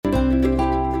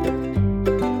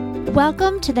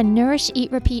Welcome to the Nourish,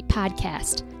 Eat, Repeat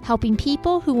podcast, helping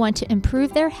people who want to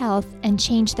improve their health and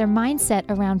change their mindset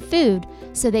around food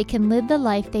so they can live the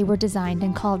life they were designed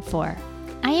and called for.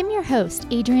 I am your host,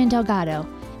 Adrienne Delgado,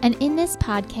 and in this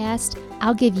podcast,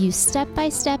 I'll give you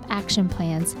step-by-step action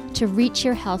plans to reach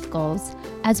your health goals,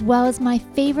 as well as my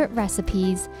favorite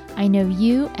recipes I know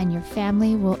you and your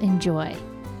family will enjoy.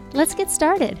 Let's get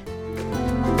started.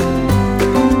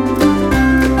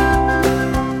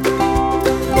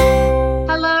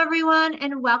 Hello, everyone,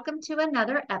 and welcome to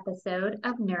another episode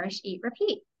of Nourish, Eat,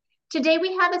 Repeat. Today,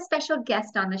 we have a special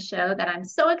guest on the show that I'm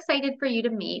so excited for you to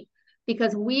meet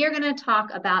because we are going to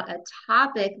talk about a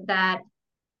topic that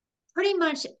pretty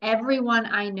much everyone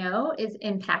I know is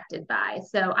impacted by.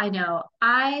 So I know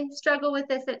I struggle with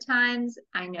this at times.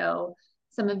 I know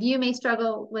some of you may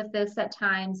struggle with this at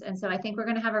times. And so I think we're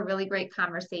going to have a really great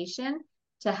conversation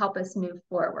to help us move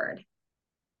forward.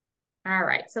 All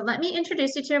right, so let me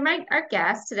introduce you to our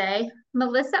guest today.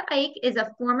 Melissa Eich is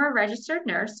a former registered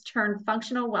nurse turned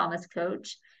functional wellness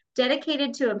coach,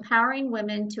 dedicated to empowering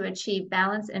women to achieve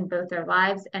balance in both their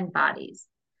lives and bodies.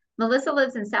 Melissa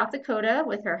lives in South Dakota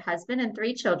with her husband and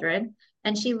 3 children,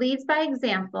 and she leads by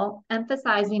example,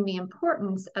 emphasizing the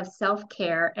importance of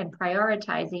self-care and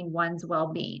prioritizing one's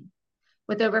well-being.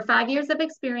 With over 5 years of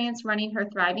experience running her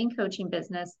thriving coaching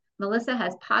business, Melissa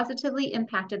has positively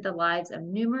impacted the lives of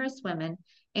numerous women,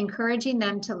 encouraging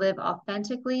them to live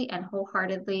authentically and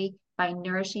wholeheartedly by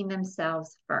nourishing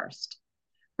themselves first.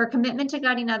 Her commitment to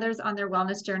guiding others on their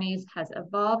wellness journeys has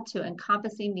evolved to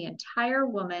encompassing the entire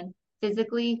woman,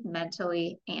 physically,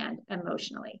 mentally, and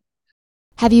emotionally.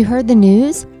 Have you heard the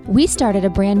news? We started a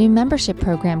brand new membership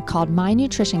program called My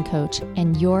Nutrition Coach,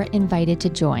 and you're invited to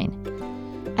join.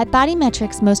 At Body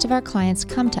Metrics, most of our clients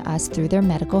come to us through their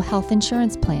medical health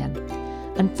insurance plan.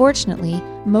 Unfortunately,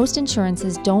 most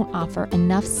insurances don't offer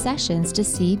enough sessions to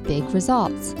see big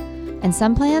results. And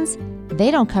some plans,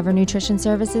 they don't cover nutrition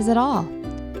services at all.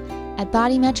 At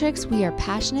Body Metrics, we are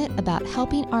passionate about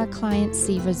helping our clients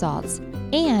see results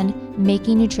and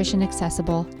making nutrition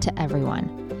accessible to everyone.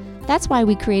 That's why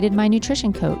we created My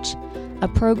Nutrition Coach, a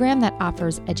program that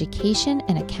offers education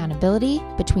and accountability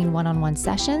between one-on-one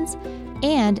sessions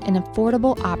and an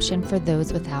affordable option for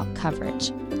those without coverage.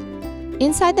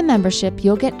 Inside the membership,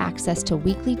 you'll get access to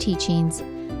weekly teachings,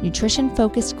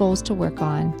 nutrition-focused goals to work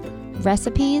on,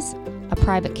 recipes, a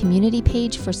private community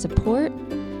page for support,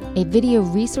 a video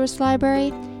resource library,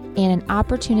 and an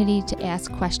opportunity to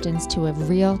ask questions to a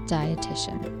real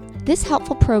dietitian. This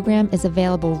helpful program is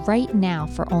available right now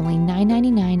for only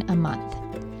 $9.99 a month,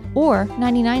 or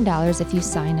 $99 if you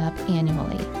sign up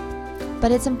annually.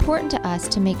 But it's important to us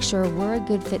to make sure we're a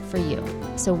good fit for you,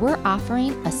 so we're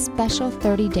offering a special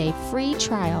 30-day free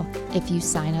trial if you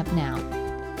sign up now.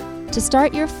 To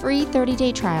start your free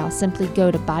 30-day trial, simply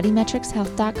go to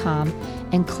bodymetricshealth.com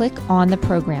and click on the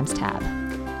Programs tab.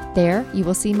 There, you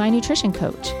will see My Nutrition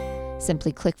Coach.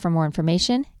 Simply click for more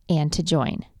information and to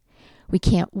join. We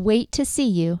can't wait to see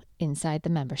you inside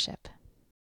the membership.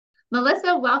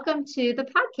 Melissa, welcome to the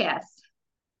podcast.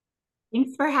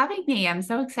 Thanks for having me. I'm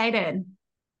so excited.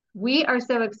 We are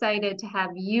so excited to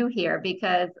have you here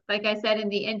because, like I said in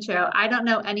the intro, I don't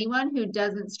know anyone who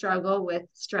doesn't struggle with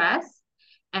stress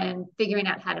and figuring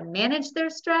out how to manage their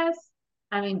stress.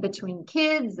 I mean, between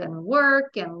kids and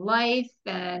work and life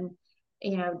and,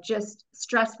 just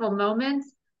stressful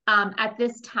moments. At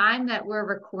this time that we're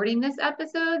recording this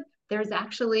episode, there's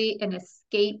actually an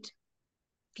escaped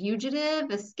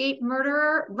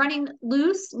murderer running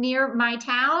loose near my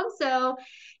town. So,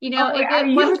 if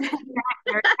it wasn't...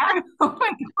 Oh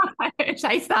my gosh,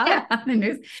 I saw that on the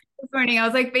news this morning. I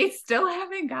was like, they still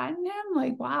haven't gotten him?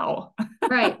 Like, wow.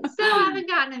 Right. Still haven't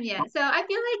gotten him yet. So I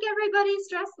feel like everybody's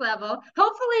stress level,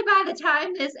 hopefully by the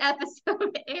time this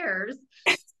episode airs,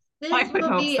 this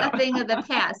will be a thing of the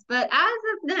past. But as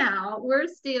of now, we're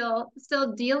still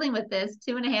dealing with this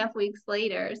 2.5 weeks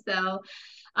later. So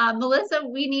Melissa,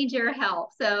 we need your help.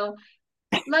 So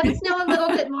let us know a little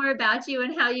bit more about you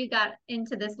and how you got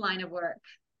into this line of work.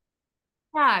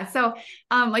 Yeah. So,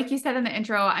 like you said in the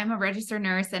intro, I'm a registered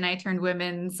nurse and I turned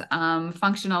women's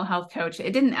functional health coach.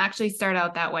 It didn't actually start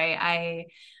out that way.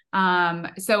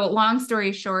 So long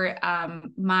story short,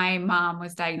 my mom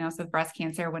was diagnosed with breast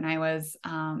cancer when I was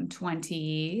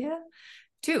 22.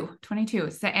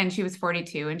 So, and she was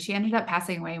 42, and she ended up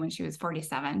passing away when she was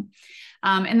 47.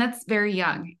 And that's very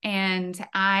young. And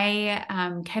I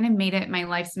kind of made it my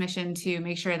life's mission to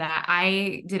make sure that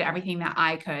I did everything that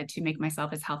I could to make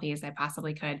myself as healthy as I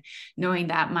possibly could, knowing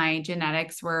that my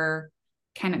genetics were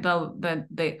kind of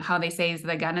the how they say is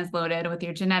the gun is loaded with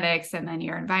your genetics, and then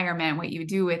your environment, what you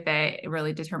do with it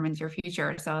really determines your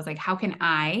future. So I was like, how can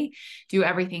I do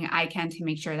everything I can to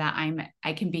make sure that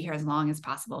I can be here as long as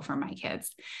possible for my kids?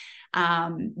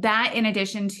 That in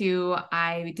addition to,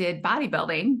 I did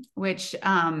bodybuilding, which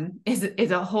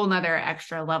is a whole nother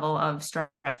extra level of stress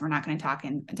we're not going to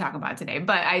talk about today,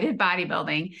 but I did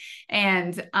bodybuilding.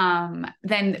 And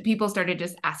then people started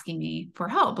just asking me for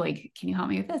help, like, can you help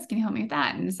me with this? Can you help me with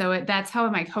that? And so that's how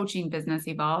my coaching business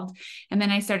evolved. And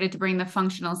then I started to bring the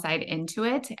functional side into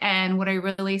it. And what I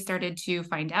really started to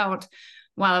find out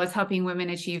while I was helping women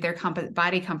achieve their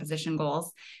body composition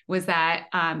goals was that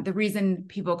the reason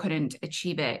people couldn't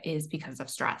achieve it is because of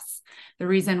stress. The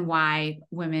reason why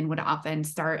women would often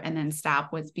start and then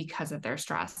stop was because of their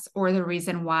stress, or the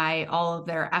reason why all of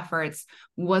their efforts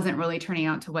wasn't really turning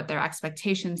out to what their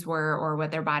expectations were or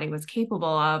what their body was capable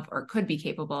of or could be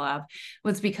capable of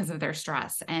was because of their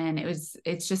stress. And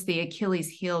it's just the Achilles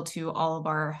heel to all of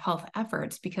our health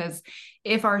efforts, because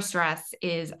if our stress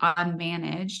is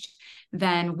unmanaged,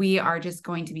 then we are just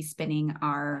going to be spinning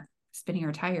our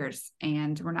tires,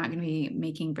 and we're not going to be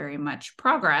making very much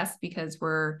progress because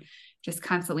we're just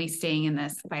constantly staying in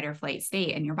this fight or flight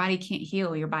state. And your body can't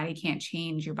heal, your body can't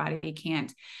change, your body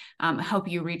can't help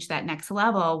you reach that next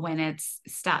level when it's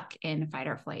stuck in fight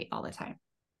or flight all the time.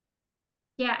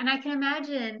 Yeah, and I can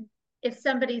imagine if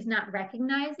somebody's not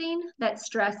recognizing that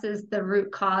stress is the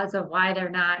root cause of why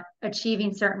they're not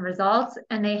achieving certain results,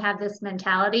 and they have this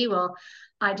mentality, well,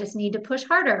 I just need to push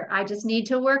harder. I just need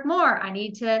to work more. I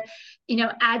need to,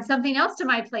 add something else to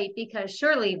my plate because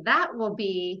surely that will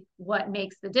be what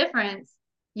makes the difference.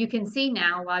 You can see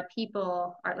now why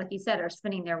people are, like you said, are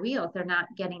spinning their wheels. They're not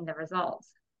getting the results.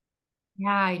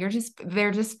 Yeah,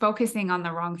 they're just focusing on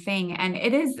the wrong thing. And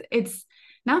it's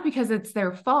not because it's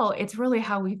their fault. It's really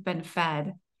how we've been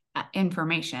fed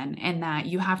information, and that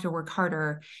you have to work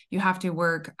harder. You have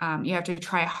to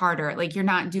try harder. Like, you're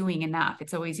not doing enough.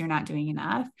 It's always, you're not doing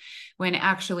enough, when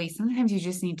actually sometimes you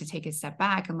just need to take a step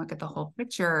back and look at the whole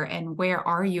picture, and where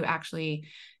are you actually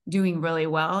doing really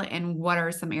well, and what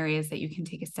are some areas that you can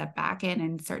take a step back in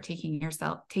and start taking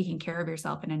care of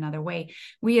yourself in another way.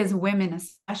 We as women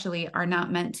especially are not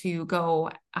meant to go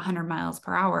 100 miles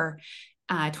per hour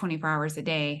 24 hours a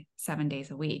day, 7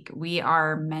 days a week. We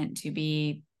are meant to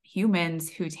be humans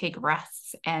who take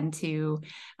rests and to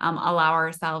allow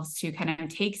ourselves to kind of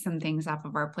take some things off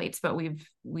of our plates. But we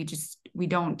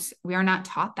are not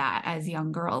taught that as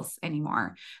young girls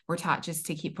anymore. We're taught just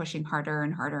to keep pushing harder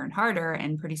and harder and harder.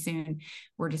 And pretty soon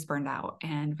we're just burned out.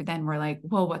 And then we're like,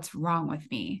 well, what's wrong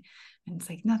with me? And it's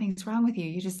like, nothing's wrong with you.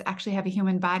 You just actually have a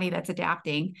human body that's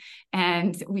adapting.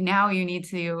 And now you need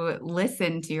to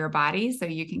listen to your body so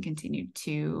you can continue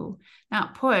to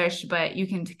not push, but you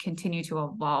can continue to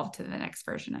evolve to the next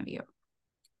version of you.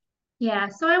 Yeah,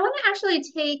 so I want to actually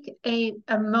take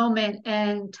a moment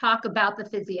and talk about the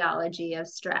physiology of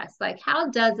stress. Like,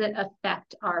 how does it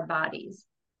affect our bodies?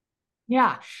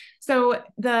 Yeah. So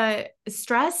the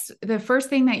first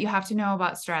thing that you have to know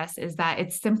about stress is that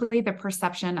it's simply the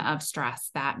perception of stress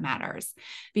that matters.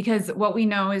 Because what we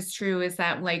know is true is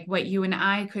that, like, what you and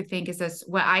I could think is this,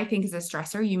 what I think is a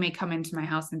stressor, you may come into my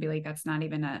house and be like, that's not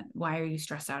even why are you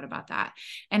stressed out about that?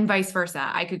 And vice versa.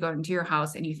 I could go into your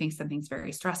house and you think something's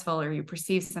very stressful, or you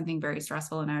perceive something very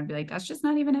stressful, and I would be like, that's just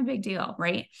not even a big deal,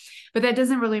 right? But that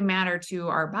doesn't really matter to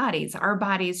our bodies. Our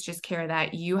bodies just care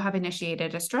that you have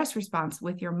initiated a stress response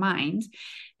with your mind.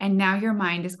 And now your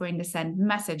mind is going to send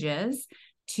messages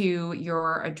to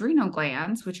your adrenal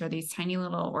glands, which are these tiny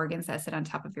little organs that sit on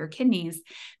top of your kidneys,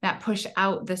 that push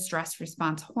out the stress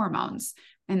response hormones.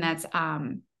 And that's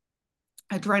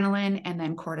adrenaline and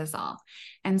then cortisol.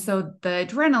 And so the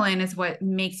adrenaline is what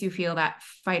makes you feel that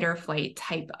fight or flight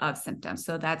type of symptoms.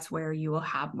 So that's where you will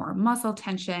have more muscle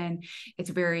tension.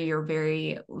 You're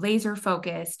very laser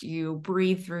focused. You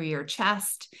breathe through your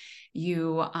chest.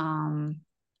 You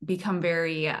become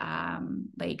very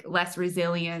like less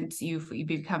resilient. You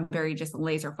become very just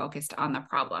laser focused on the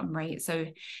problem, right? So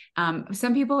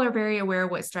some people are very aware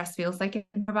of what stress feels like in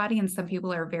their body, and some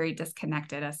people are very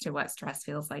disconnected as to what stress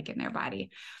feels like in their body.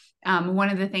 One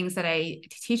of the things that I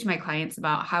teach my clients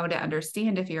about how to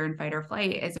understand if you're in fight or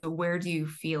flight is, where do you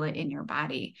feel it in your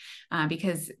body?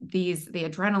 Because the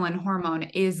adrenaline hormone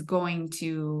is going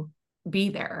to be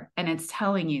there and it's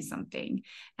telling you something,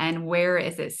 and where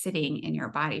is it sitting in your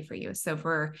body for you. So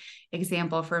for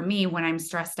example, for me, when I'm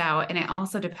stressed out, and it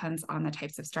also depends on the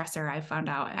types of stressor, I found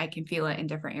out I can feel it in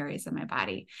different areas of my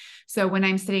body. So when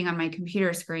I'm sitting on my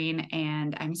computer screen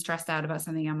and I'm stressed out about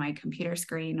something on my computer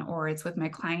screen, or it's with my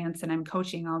clients and I'm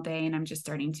coaching all day and I'm just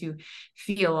starting to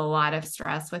feel a lot of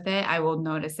stress with it, I will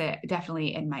notice it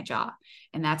definitely in my jaw.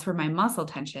 And that's where my muscle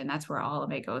tension, that's where all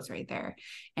of it goes right there.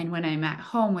 And when I'm at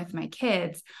home with my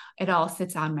kids, it all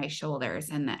sits on my shoulders.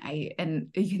 And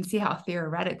you can see how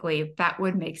theoretically that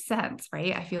would make sense,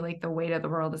 right? I feel like the weight of the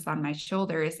world is on my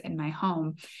shoulders in my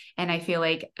home. And I feel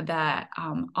like that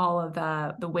all of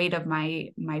the weight of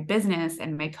my business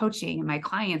and my coaching and my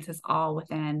clients is all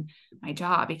within my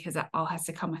jaw, because it all has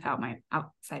to come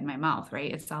outside my mouth,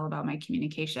 right? It's all about my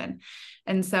communication.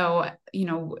 And so,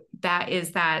 that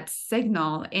is that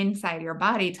signal inside your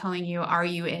body telling you, are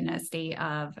you in a state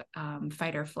of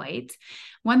fight or flight?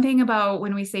 One thing about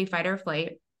when we say fight or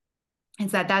flight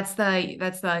is that's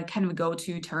the kind of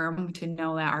go-to term to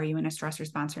know that, are you in a stress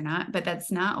response or not? But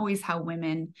that's not always how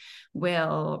women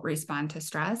will respond to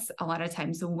stress. A lot of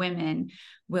times women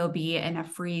will be in a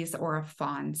freeze or a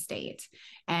fawn state.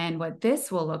 And what this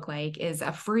will look like is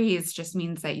a freeze just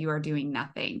means that you are doing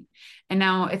nothing. And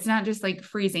now it's not just like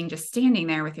freezing, just standing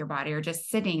there with your body or just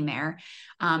sitting there.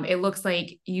 It looks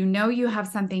like, you have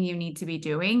something you need to be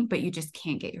doing, but you just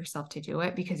can't get yourself to do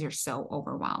it because you're so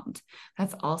overwhelmed.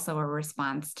 That's also a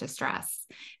response to stress.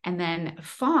 And then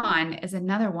fawn is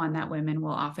another one that women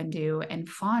will often do. And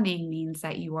fawning means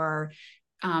that you are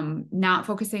not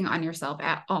focusing on yourself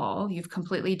at all. You've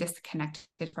completely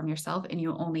disconnected from yourself and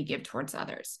you only give towards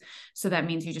others. So that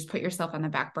means you just put yourself on the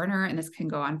back burner, and this can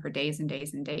go on for days and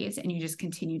days and days. And you just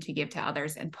continue to give to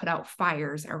others and put out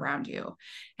fires around you.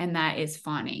 And that is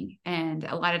fawning. And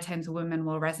a lot of times women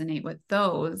will resonate with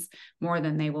those more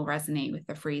than they will resonate with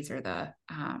the freeze or the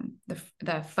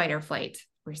fight or flight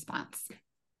response.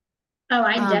 Oh,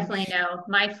 I definitely know.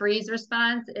 My freeze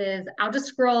response is I'll just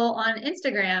scroll on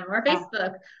Instagram or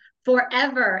Facebook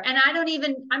forever. And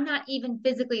I'm not even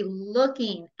physically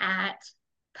looking at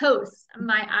posts.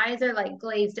 My eyes are like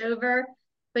glazed over,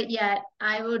 but yet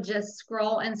I will just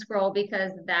scroll and scroll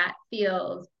because that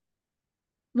feels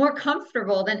more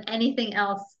comfortable than anything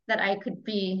else that I could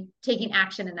be taking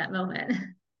action in that moment.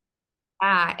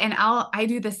 And I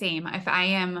do the same. If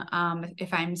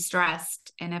I'm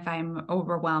stressed and if I'm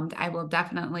overwhelmed, I will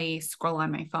definitely scroll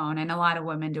on my phone. And a lot of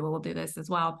women will do this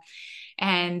as well.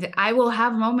 And I will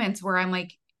have moments where I'm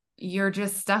like, you're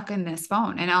just stuck in this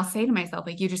phone. And I'll say to myself,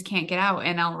 like, you just can't get out.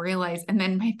 And I'll realize, and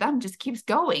then my thumb just keeps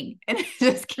going and it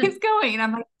just keeps going. And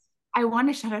I'm like, I want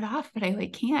to shut it off, but I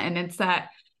like can't. And it's that,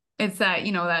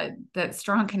 that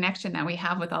strong connection that we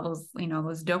have with all those,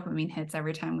 those dopamine hits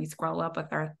every time we scroll up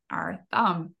with our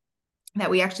thumb,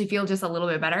 that we actually feel just a little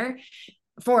bit better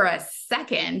for a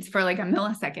second, for like a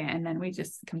millisecond. And then we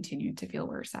just continue to feel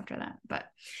worse after that. But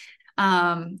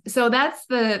so that's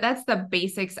the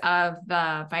basics of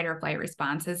the fight or flight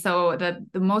responses. So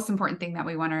the most important thing that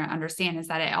we want to understand is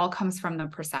that it all comes from the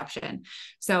perception.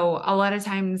 So a lot of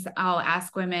times I'll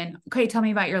ask women, okay, tell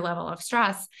me about your level of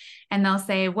stress. And they'll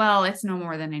say, well, it's no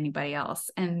more than anybody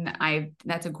else. And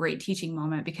that's a great teaching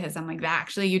moment, because I'm like,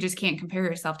 actually, you just can't compare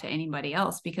yourself to anybody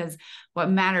else, because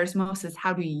what matters most is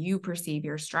how do you perceive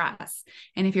your stress?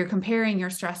 And if you're comparing your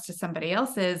stress to somebody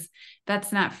else's,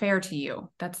 that's not fair to you.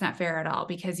 That's not fair at all,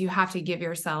 because you have to give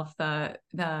yourself the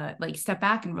like step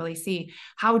back and really see,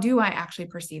 how do I actually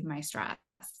perceive my stress?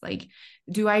 Like,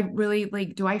 do I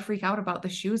freak out about the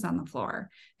shoes on the floor?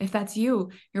 If that's you,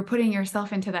 you're putting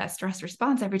yourself into that stress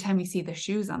response every time you see the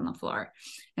shoes on the floor.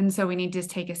 And so we need to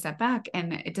take a step back,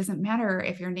 and it doesn't matter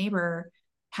if your neighbor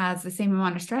has the same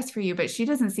amount of stress for you, but she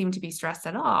doesn't seem to be stressed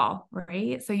at all,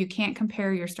 right? So you can't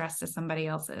compare your stress to somebody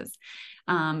else's.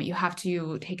 You have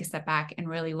to take a step back and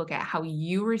really look at how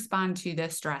you respond to the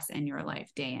stress in your life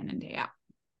day in and day out.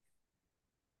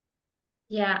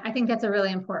 Yeah, I think that's a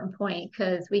really important point,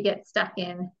 because we get stuck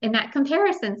in that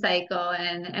comparison cycle,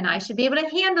 and I should be able to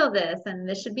handle this, and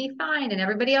this should be fine, and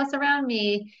everybody else around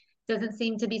me doesn't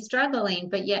seem to be struggling,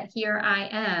 but yet here I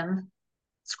am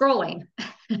scrolling.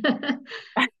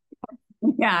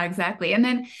 Yeah, exactly. And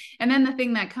then the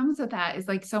thing that comes with that is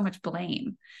like so much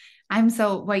blame. I'm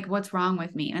so like, what's wrong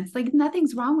with me? And it's like,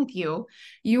 nothing's wrong with you.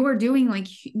 You are doing like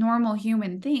normal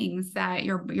human things that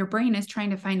your brain is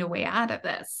trying to find a way out of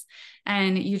this.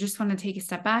 And you just want to take a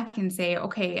step back and say,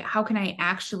 okay, how can I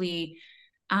actually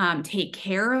take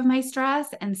care of my stress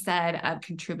instead of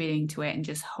contributing to it and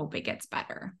just hope it gets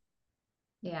better?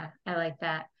 Yeah, I like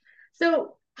that.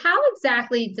 So how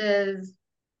exactly does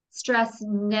stress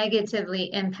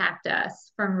negatively impact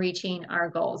us from reaching our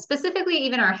goals, specifically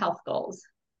even our health goals?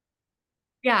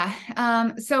 Yeah.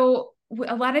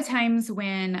 A lot of times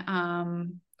when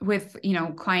with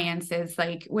clients is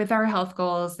like with our health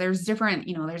goals, there's different,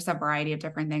 there's a variety of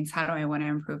different things. How do I want to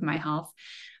improve my health?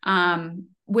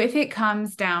 If it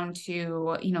comes down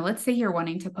to, let's say you're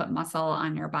wanting to put muscle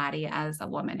on your body as a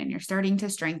woman and you're starting to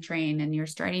strength train and you're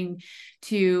starting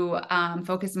to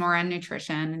focus more on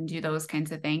nutrition and do those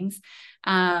kinds of things.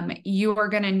 You are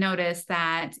going to notice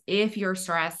that if your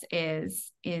stress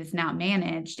is not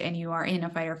managed and you are in a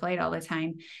fight or flight all the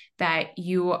time, that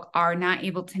you are not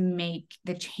able to make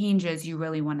the changes you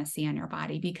really want to see on your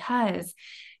body, because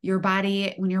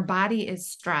when your body is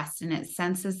stressed and it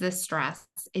senses this stress,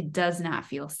 it does not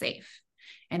feel safe.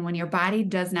 And when your body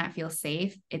does not feel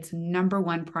safe, its number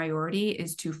one priority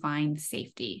is to find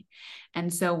safety.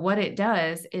 And so what it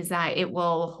does is that it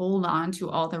will hold on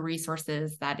to all the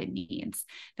resources that it needs.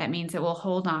 That means it will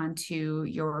hold on to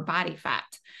your body fat.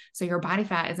 So your body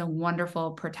fat is a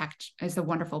wonderful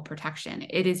protection.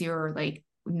 It is your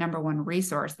number one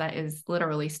resource that is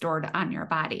literally stored on your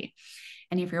body.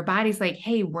 And if your body's like,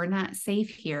 hey, we're not safe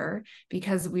here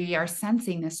because we are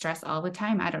sensing this stress all the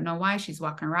time. I don't know why she's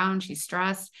walking around. She's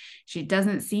stressed. She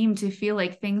doesn't seem to feel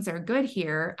like things are good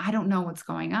here. I don't know what's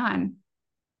going on.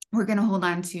 We're going to hold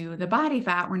on to the body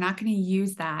fat. We're not going to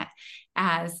use that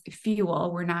as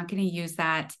fuel. We're not going to use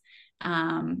that.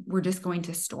 We're just going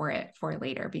to store it for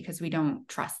later because we don't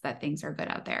trust that things are good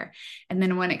out there. And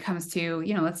then when it comes to,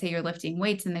 let's say you're lifting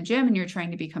weights in the gym and you're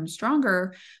trying to become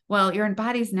stronger, well, your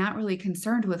body's not really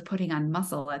concerned with putting on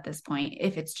muscle at this point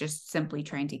if it's just simply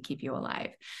trying to keep you alive.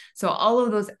 So all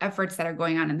of those efforts that are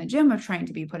going on in the gym of trying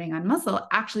to be putting on muscle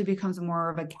actually becomes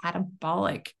more of a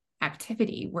catabolic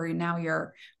activity where now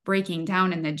you're breaking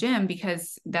down in the gym,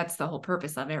 because that's the whole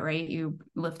purpose of it, right? You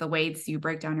lift the weights, you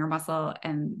break down your muscle,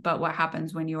 but what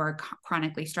happens when you are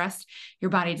chronically stressed? Your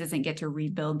body doesn't get to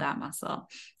rebuild that muscle,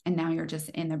 and now you're just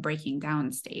in the breaking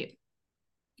down state.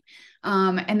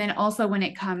 And then also when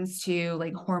it comes to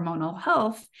hormonal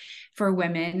health for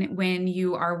women, when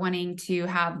you are wanting to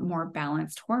have more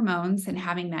balanced hormones and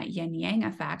having that yin yang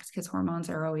effect, because hormones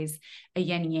are always a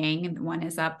yin yang, and one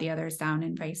is up, the other is down,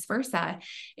 and vice versa,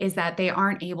 is that they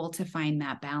aren't able to find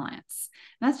that balance.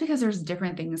 And that's because there's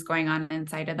different things going on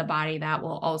inside of the body that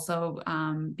will also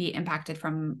be impacted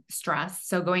from stress.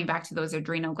 So going back to those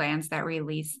adrenal glands that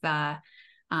release the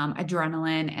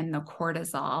adrenaline and the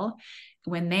cortisol,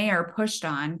 when they are pushed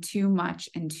on too much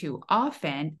and too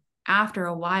often, after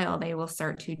a while, they will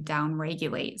start to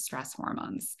downregulate stress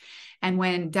hormones. And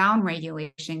when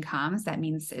downregulation comes, that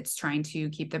means it's trying to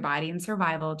keep the body in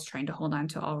survival. It's trying to hold on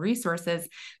to all resources.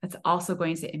 That's also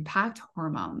going to impact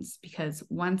hormones, because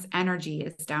once energy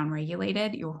is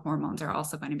downregulated, your hormones are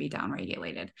also going to be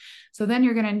downregulated. So then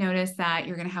you're going to notice that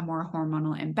you're going to have more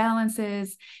hormonal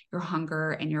imbalances. Your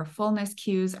hunger and your fullness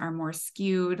cues are more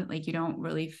skewed. Like you don't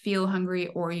really feel hungry,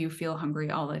 or you feel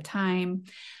hungry all the time.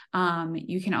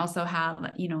 You can also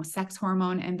have, sex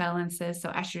hormone imbalances. So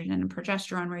estrogen and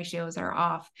progesterone ratios are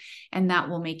off, and that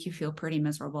will make you feel pretty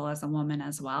miserable as a woman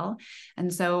as well.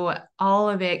 And so all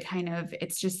of it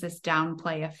it's just this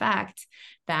downplay effect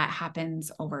that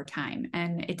happens over time.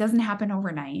 And it doesn't happen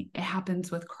overnight. It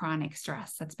happens with chronic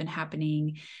stress that's been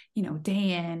happening,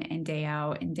 day in and day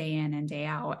out and day in and day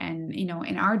out. And,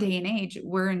 in our day and age,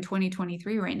 we're in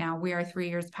 2023 right now. We are 3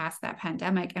 years past that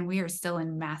pandemic, and we are still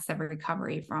in massive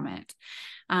recovery from it.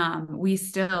 We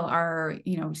still are,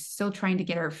 still trying to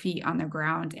get our feet on the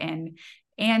ground.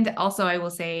 And also, I will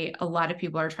say a lot of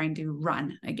people are trying to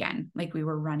run again, like we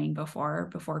were running before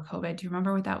COVID. Do you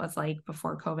remember what that was like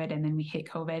before COVID? And then we hit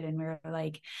COVID and we were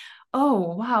like,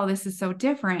 oh, wow, this is so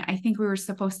different. I think we were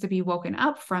supposed to be woken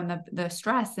up from the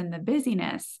stress and the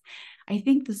busyness. I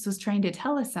think this was trying to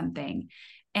tell us something.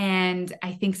 And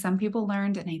I think some people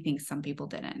learned, and I think some people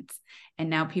didn't. And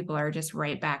now people are just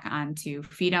right back onto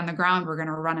feet on the ground. We're going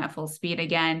to run at full speed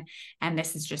again. And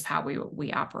this is just how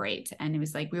we operate. And it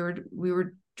was like we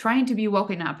were trying to be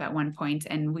woken up at one point,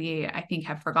 and we, I think,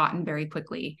 have forgotten very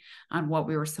quickly on what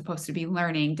we were supposed to be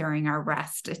learning during our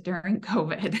rest during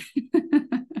COVID.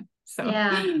 So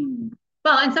yeah.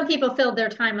 Well, and some people filled their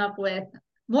time up with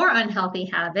more unhealthy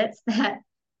habits that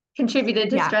contributed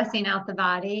to yeah. stressing out the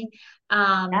body.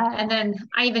 Yeah. And then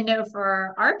I even know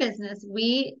for our business,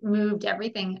 we moved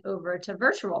everything over to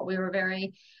virtual. We were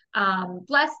very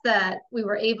blessed that we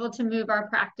were able to move our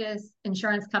practice.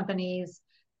 Insurance companies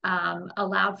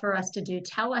allowed for us to do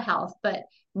telehealth. But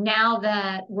now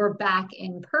that we're back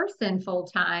in person full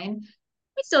time,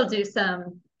 we still do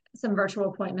some virtual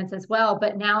appointments as well.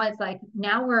 But now it's like,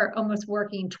 now we're almost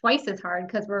working twice as hard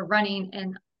because we're running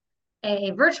an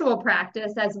a virtual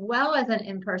practice as well as an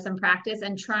in-person practice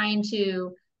and trying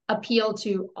to appeal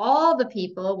to all the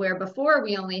people where before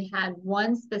we only had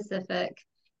one specific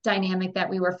dynamic that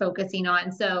we were focusing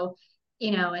on. So,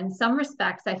 in some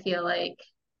respects, I feel like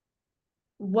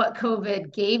what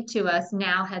COVID gave to us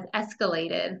now has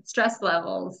escalated stress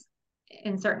levels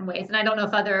in certain ways. And I don't know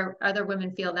if other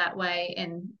women feel that way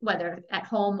in whether at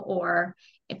home or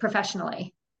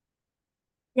professionally.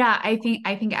 Yeah, I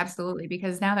think absolutely,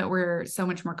 because now that we're so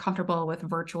much more comfortable with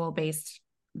virtual based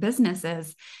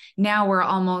businesses, now we're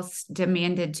almost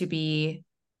demanded to be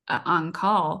on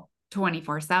call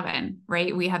 24/7,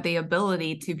 right? We have the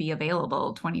ability to be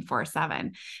available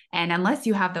 24/7. And unless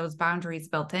you have those boundaries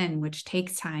built in, which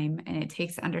takes time and it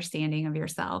takes understanding of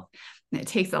yourself, and it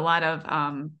takes a lot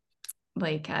of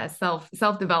like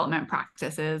self development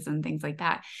practices and things like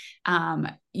that,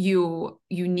 you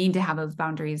need to have those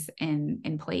boundaries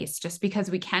in place. Just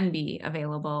because we can be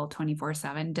available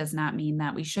 24/7 does not mean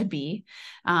that we should be,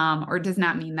 or does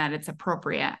not mean that it's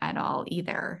appropriate at all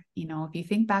either. If you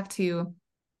think back to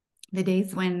the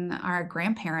days when our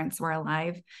grandparents were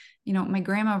alive, my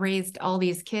grandma raised all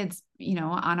these kids,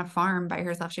 on a farm by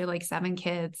herself. She had like 7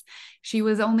 kids. She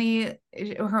was only,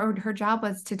 her job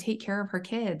was to take care of her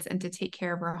kids and to take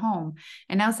care of her home.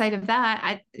 And outside of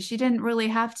that, she didn't really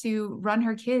have to run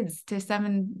her kids to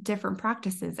 7 different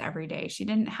practices every day. She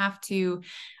didn't have to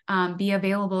be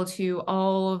available to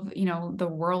all of, the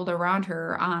world around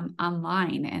her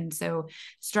online. And so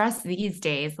stress these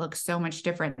days looks so much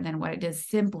different than what it does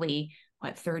simply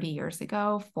 30 years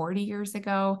ago, 40 years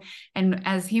ago. And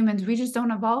as humans, we just don't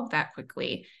evolve that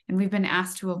quickly. And we've been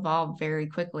asked to evolve very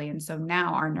quickly. And so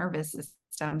now our nervous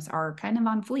systems are kind of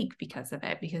on fleek because of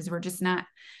it, because we're just not,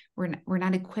 we're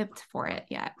not equipped for it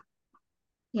yet.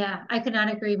 Yeah, I could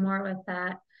not agree more with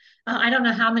that. I don't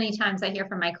know how many times I hear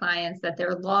from my clients that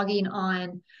they're logging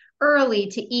on early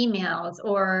to emails,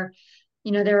 or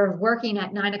they're working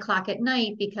at 9 o'clock at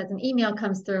night because an email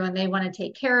comes through and they want to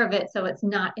take care of it so it's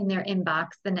not in their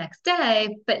inbox the next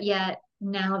day. But yet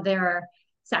now they're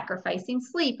sacrificing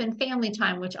sleep and family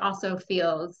time, which also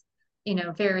feels,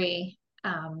 very,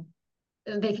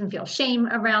 they can feel shame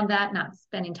around that, not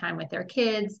spending time with their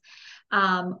kids.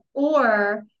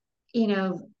 Or, you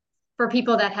know, for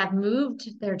people that have moved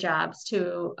their jobs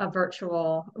to a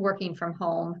virtual working from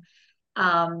home,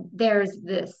 there's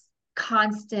this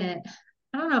constant,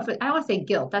 I don't know if I don't want to say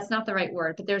guilt, that's not the right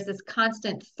word, but there's this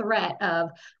constant threat of,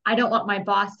 I don't want my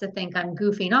boss to think I'm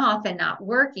goofing off and not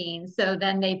working. So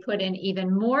then they put in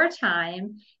even more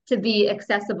time to be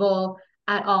accessible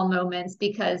at all moments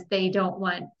because they don't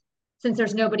want, since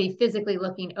there's nobody physically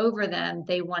looking over them,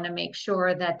 they want to make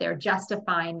sure that they're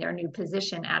justifying their new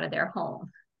position out of their home.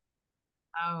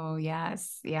 Oh,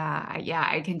 yes. Yeah. Yeah.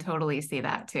 I can totally see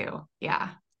that too. Yeah.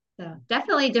 So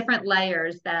definitely different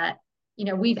layers that,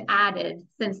 we've added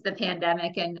since the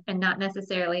pandemic, and not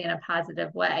necessarily in a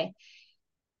positive way.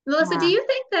 Melissa, do Yeah. you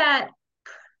think that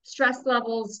stress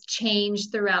levels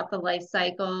change throughout the life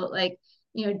cycle? Like,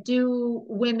 do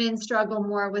women struggle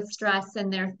more with stress in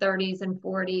their 30s and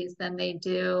 40s than they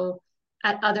do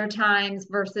at other times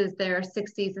versus their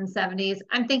 60s and 70s?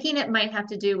 I'm thinking it might have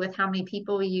to do with how many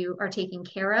people you are taking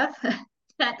care of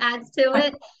that adds to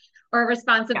it, or Yeah.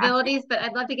 responsibilities, but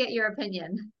I'd love to get your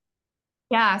opinion.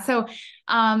 Yeah. So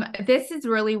this is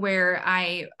really where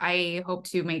I hope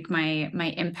to make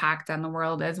my impact on the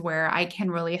world, is where I can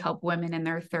really help women in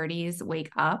their 30s wake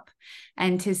up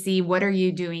and to see, what are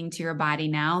you doing to your body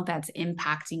now that's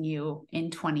impacting you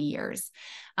in 20 years.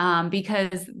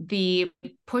 Because the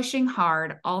pushing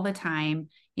hard all the time,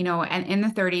 and in the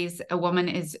 30s, a woman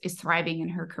is thriving in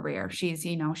her career. She's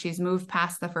moved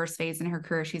past the first phase in her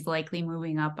career. She's likely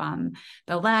moving up on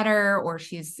the ladder, or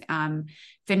she's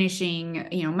finishing,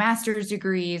 master's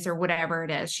degrees or whatever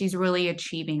it is. She's really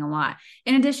achieving a lot.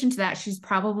 In addition to that, she's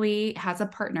probably has a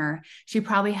partner. She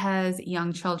probably has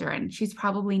young children. She's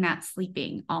probably not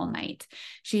sleeping all night.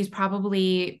 She's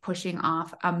probably pushing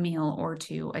off a meal or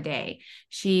two a day.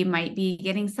 She might be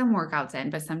getting some workouts in,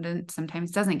 but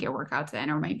sometimes doesn't get workouts in,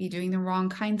 or might be doing the wrong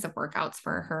kinds of workouts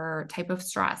for her type of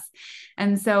stress.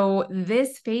 And so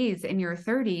this phase in your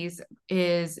 30s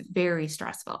is very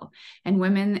stressful. And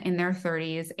women in their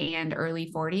 30s and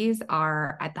early 40s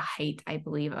are at the height, I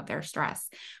believe, of their stress,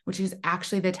 which is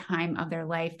actually the time of their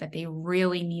life that they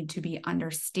really need to be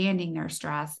understanding their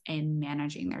stress and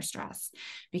managing their stress.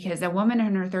 Because a woman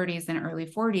in her 30s and early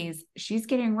 40s, she's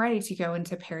getting ready to go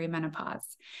into perimenopause.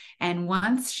 And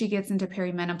once she gets into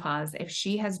perimenopause, if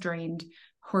she has drained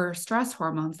her stress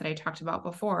hormones that I talked about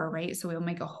before, right? So we'll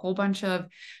make a whole bunch of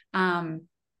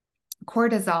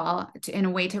cortisol in a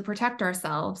way to protect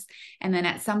ourselves. And then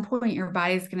at some point, your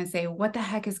body's going to say, what the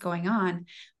heck is going on?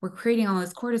 We're creating all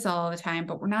this cortisol all the time,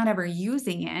 but we're not ever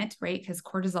using it, right? Because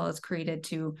cortisol is created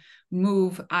to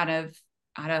move out of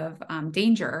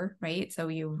danger, right? So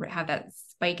you have that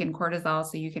spike in cortisol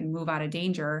so you can move out of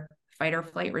danger, fight or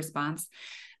flight response.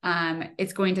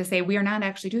 It's going to say we are not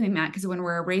actually doing that, because when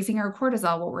we're raising our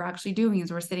cortisol, what we're actually doing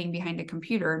is we're sitting behind a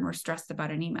computer and we're stressed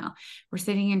about an email. We're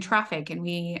sitting in traffic and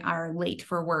we are late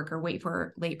for work or late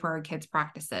for our kids'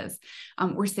 practices.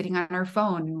 We're sitting on our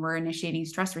phone and we're initiating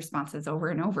stress responses over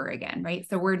and over again, right?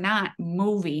 So we're not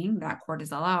moving that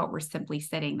cortisol out. We're simply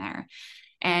sitting there.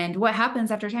 And what happens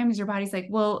after time is your body's like,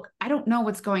 well, I don't know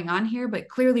what's going on here, but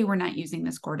clearly we're not using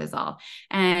this cortisol.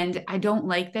 And I don't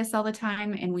like this all the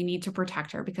time. And we need to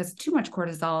protect her because too much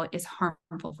cortisol is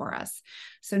harmful for us.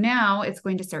 So now it's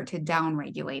going to start to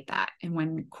downregulate that. And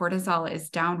when cortisol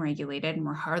is downregulated and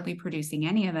we're hardly producing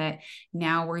any of it,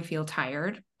 now we feel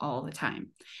tired all the time.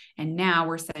 And now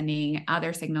we're sending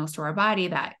other signals to our body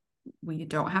that we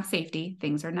don't have safety,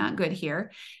 things are not good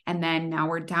here. And then now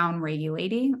we're down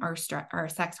regulating our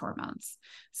sex hormones.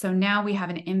 So now we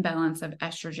have an imbalance of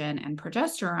estrogen and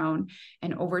progesterone.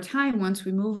 And over time, once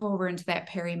we move over into that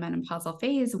perimenopausal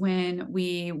phase, when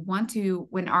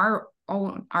our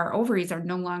ovaries are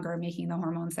no longer making the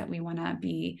hormones that we want to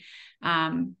be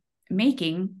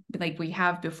making, like we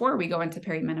have before we go into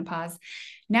perimenopause,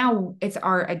 now it's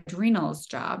our adrenals'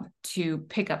 job to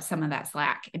pick up some of that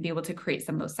slack and be able to create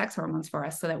some of those sex hormones for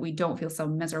us so that we don't feel so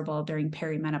miserable during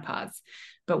perimenopause.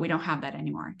 But we don't have that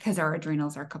anymore because our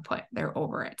adrenals are kaput. They're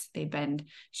over it. They've been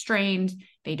strained.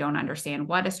 They don't understand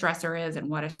what a stressor is and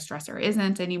what a stressor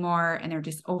isn't anymore. And they're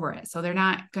just over it. So they're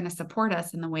not going to support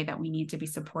us in the way that we need to be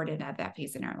supported at that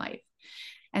phase in our life.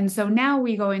 And so now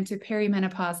we go into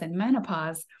perimenopause and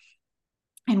menopause,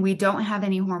 and we don't have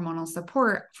any hormonal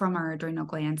support from our adrenal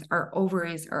glands. Our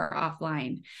ovaries are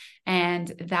offline, and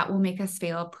that will make us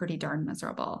feel pretty darn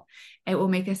miserable. It will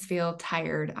make us feel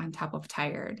tired on top of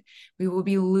tired. We will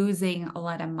be losing a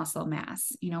lot of muscle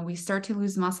mass. We start to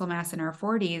lose muscle mass in our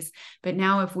 40s, but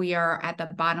now if we are at the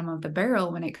bottom of the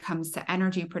barrel when it comes to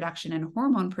energy production and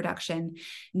hormone production,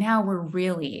 now we're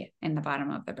really in the bottom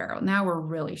of the barrel. Now we're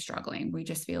really struggling. We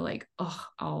just feel like,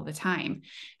 all the time.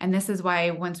 And this is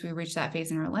why once we reach that phase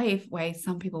in our life, why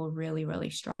some people really, really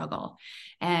struggle.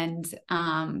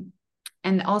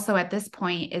 And also at this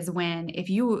point is when, if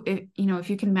you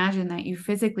can imagine that you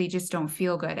physically just don't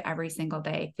feel good every single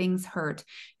day, things hurt,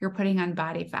 you're putting on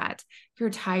body fat, you're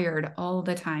tired all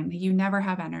the time, you never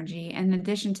have energy. And in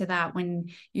addition to that, when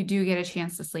you do get a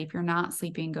chance to sleep, you're not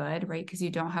sleeping good, right? Because you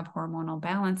don't have hormonal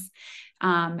balance.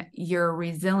 Your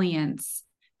resilience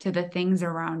to the things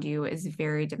around you is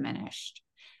very diminished.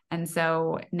 And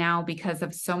so now, because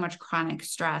of so much chronic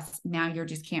stress, now you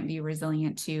just can't be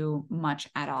resilient to much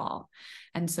at all.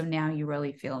 And so now you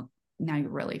really feel it. Now you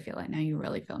really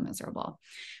feel miserable.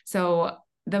 So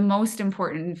the most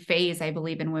important phase, I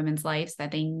believe, in women's lives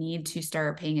that they need to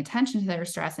start paying attention to their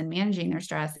stress and managing their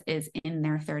stress is in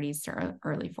their 30s to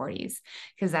early 40s,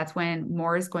 because that's when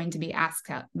more is going to be asked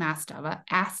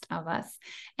of us.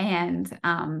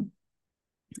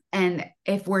 And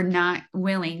if we're not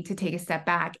willing to take a step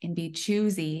back and be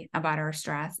choosy about our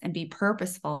stress and be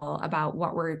purposeful about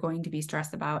what we're going to be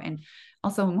stressed about, and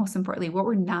also most importantly, what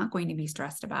we're not going to be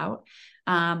stressed about,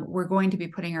 we're going to be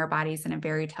putting our bodies in a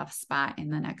very tough spot in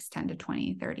the next 10 to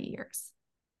 20, 30 years.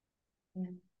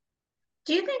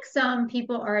 Do you think some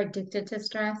people are addicted to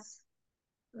stress?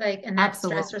 Like in that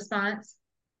Absolutely. stress response?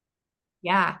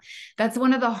 Yeah. That's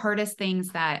one of the hardest things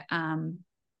that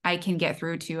I can get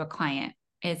through to a client,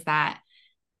 is that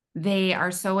they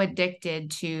are so addicted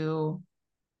to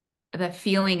the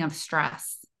feeling of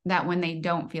stress that when they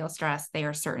don't feel stress, they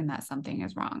are certain that something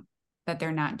is wrong, that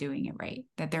they're not doing it right,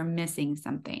 that they're missing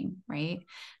something, right?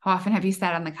 How often have you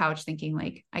sat on the couch thinking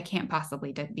like, I can't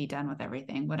possibly be done with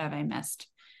everything. What have I missed?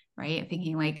 Right?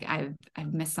 Thinking like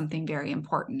I've missed something very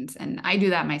important. And I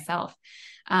do that myself.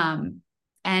 And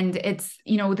it's,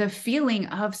 the feeling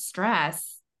of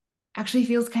stress actually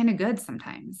feels kind of good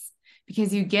sometimes,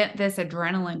 because you get this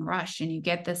adrenaline rush and you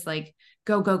get this like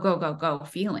go, go, go, go, go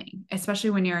feeling, especially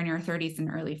when you're in your 30s and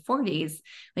early 40s.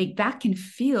 Like that can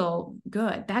feel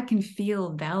good. That can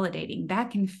feel validating.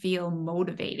 That can feel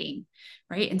motivating,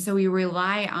 right? And so we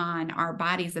rely on our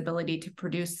body's ability to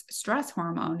produce stress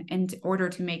hormone in order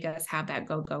to make us have that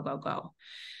go, go, go, go.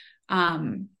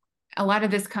 A lot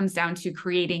of this comes down to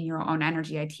creating your own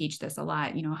energy. I teach this a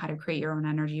lot, how to create your own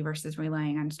energy versus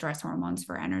relying on stress hormones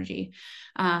for energy.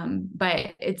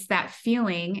 But it's that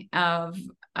feeling of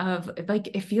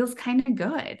like, it feels kind of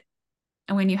good.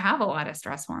 and when you have a lot of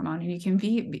stress hormone, and you can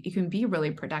be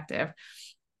really productive.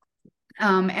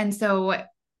 And so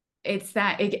it's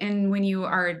that, and when you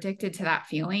are addicted to that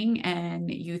feeling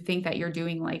and you think that you're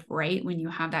doing life right, when you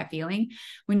have that feeling,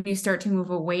 when you start to move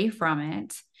away from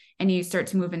it and you start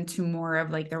to move into more of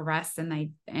like the rest and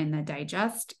the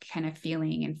digest kind of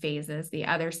feeling and phases, the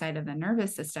other side of the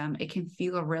nervous system, it can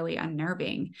feel really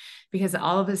unnerving, because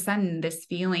all of a sudden this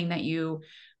feeling that you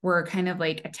were kind of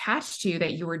like attached to,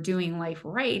 that you were doing life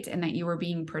right and that you were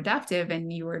being productive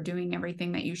and you were doing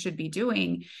everything that you should be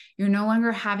doing, you're no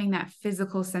longer having that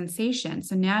physical sensation.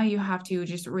 So now you have to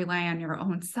just rely on your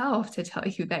own self to tell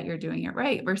you that you're doing it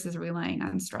right, versus relying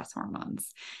on stress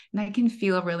hormones. And that can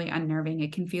feel really unnerving.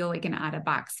 It can feel like an out of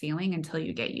box feeling until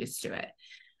you get used to it.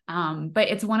 But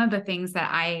it's one of the things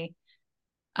that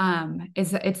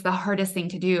it's the hardest thing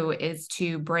to do, is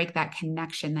to break that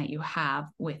connection that you have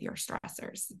with your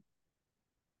stressors.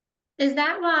 Is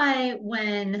that why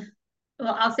well,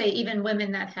 I'll say even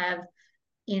women that have,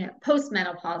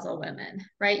 postmenopausal women,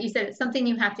 right? You said it's something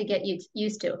you have to get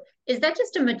used to. Is that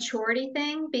just a maturity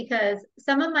thing? Because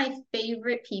some of my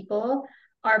favorite people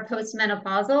are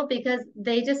postmenopausal because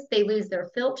they lose their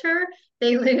filter,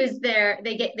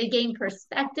 they gain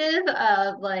perspective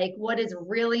of like what is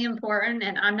really important,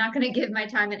 and I'm not going to give my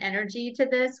time and energy to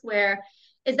this. Do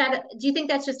you think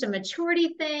that's just a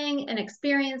maturity thing, an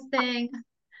experience thing?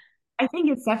 I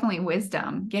think it's definitely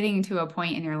wisdom, getting to a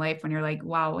point in your life when you're like,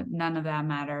 wow, none of that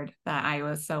mattered, that I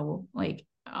was so like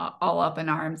all up in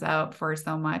arms out for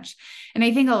so much. And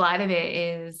I think a lot of it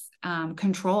is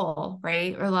control,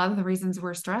 right? Or a lot of the reasons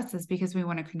we're stressed is because we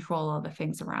want to control all the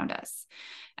things around us.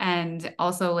 And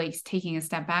also like taking a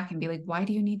step back and be like, why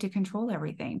do you need to control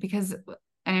everything? Because,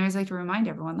 and I always like to remind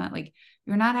everyone that like,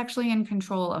 you're not actually in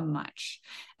control of much.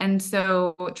 And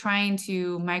so trying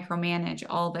to micromanage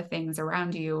all the things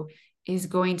around you is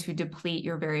going to deplete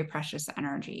your very precious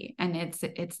energy, and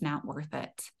it's not worth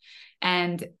it.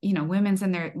 And women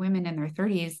in their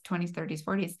 30s, 20s, 30s,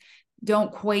 40s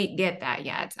don't quite get that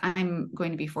yet. I'm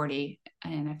going to be 40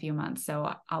 in a few months,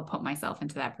 so I'll put myself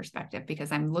into that perspective,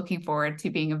 because I'm looking forward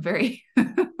to being a very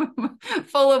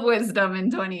full of wisdom in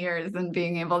 20 years and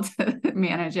being able to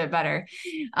manage it better.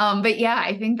 But yeah,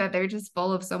 I think that they're just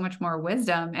full of so much more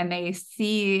wisdom, and they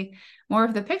see more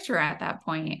of the picture at that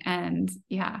point. And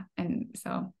yeah, and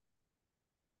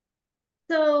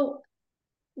So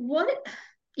what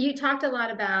you talked a lot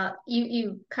about,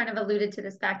 you kind of alluded to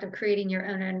this fact of creating your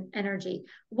own energy.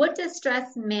 What does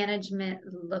stress management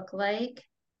look like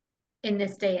in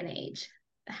this day and age?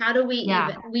 How do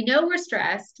yeah. we know we're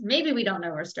stressed, maybe we don't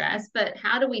know we're stressed, but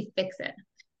how do we fix it?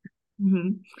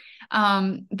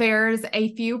 There's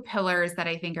a few pillars that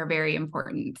I think are very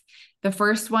important. The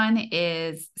first one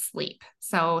is sleep.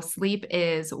 So sleep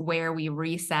is where we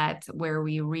reset, where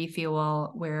we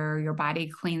refuel, where your body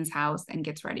cleans house and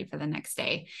gets ready for the next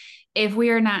day. If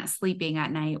we are not sleeping at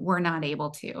night, we're not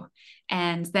able to.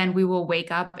 And then we will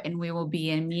wake up and we will be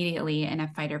immediately in a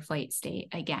fight or flight state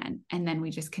again. And then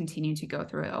we just continue to go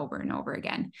through it over and over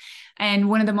again. And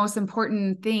one of the most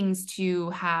important things to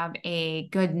have a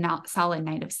good, solid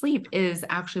night of sleep is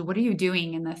actually, what are you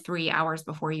doing in the 3 hours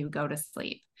before you go to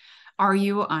sleep? Are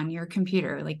you on your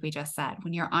computer? Like we just said,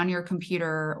 when you're on your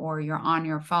computer or you're on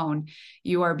your phone,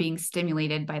 you are being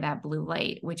stimulated by that blue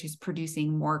light, which is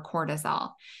producing more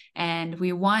cortisol. And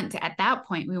at that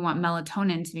point, we want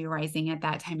melatonin to be rising at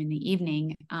that time in the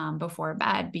evening before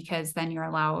bed, because then you're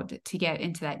allowed to get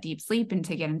into that deep sleep and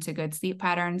to get into good sleep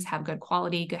patterns, have good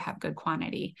quality, have good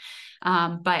quantity.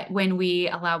 But when we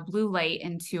allow blue light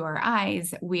into our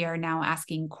eyes, we are now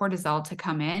asking cortisol to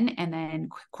come in, and then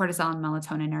cortisol and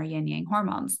melatonin are yin yang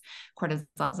hormones.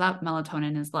 Cortisol's up,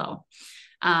 melatonin is low.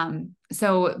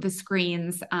 So the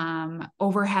screens,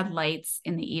 overhead lights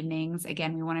in the evenings,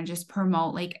 again, we want to just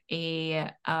promote like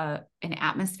an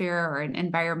atmosphere or an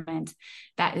environment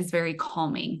that is very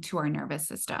calming to our nervous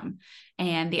system.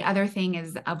 And the other thing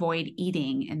is avoid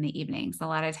eating in the evenings. A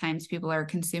lot of times people are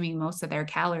consuming most of their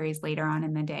calories later on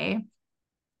in the day.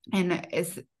 And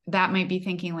that might be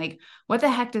thinking like, what the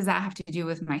heck does that have to do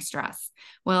with my stress?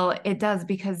 Well, it does,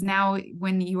 because now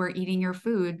when you are eating your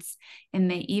foods in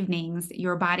the evenings,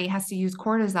 your body has to use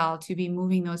cortisol to be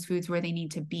moving those foods where they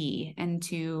need to be, and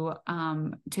to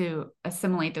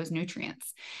assimilate those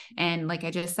nutrients. And like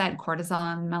I just said, cortisol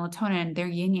and melatonin, they're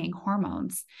yin yang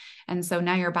hormones. And so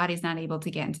now your body's not able to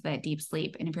get into that deep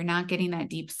sleep. And if you're not getting that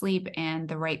deep sleep and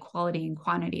the right quality and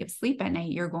quantity of sleep at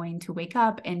night, you're going to wake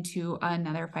up into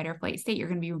another fight or flight state. You're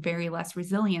going to be very less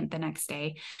resilient the next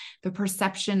day. The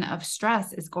perception of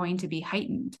stress is going to be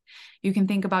heightened. You can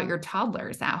think about your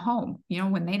toddlers at home.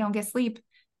 When they don't get sleep,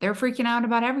 they're freaking out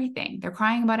about everything. They're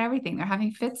crying about everything. They're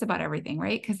having fits about everything,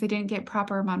 right? Because they didn't get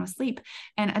proper amount of sleep.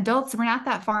 And adults, we're not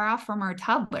that far off from our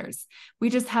toddlers. We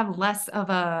just have less of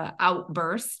a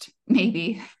outburst,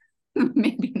 maybe,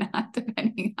 maybe not,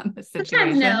 depending on the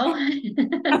Sometimes situation.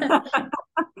 no.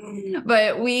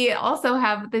 But we also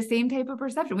have the same type of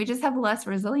perception. We just have less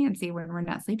resiliency when we're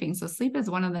not sleeping. So sleep is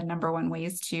one of the number one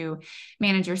ways to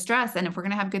manage your stress. And if we're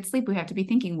going to have good sleep, we have to be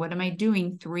thinking, what am I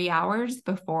doing 3 hours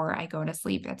before I go to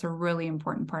sleep? That's a really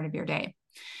important part of your day.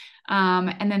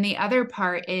 And then the other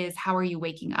part is, how are you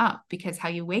waking up? Because how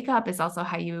you wake up is also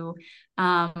how you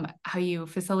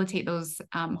facilitate those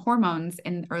hormones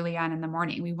in early on in the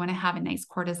morning. We want to have a nice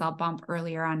cortisol bump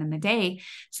earlier on in the day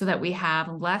so that we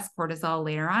have less cortisol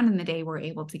later on in the day. We're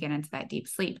able to get into that deep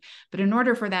sleep. But in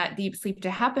order for that deep sleep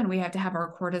to happen, we have to have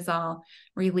our cortisol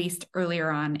released earlier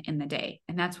on in the day.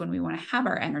 And that's when we want to have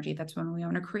our energy. That's when we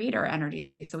want to create our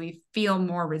energy. So we feel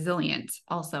more resilient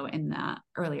also in the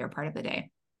earlier part of the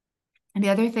day. And the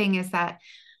other thing is that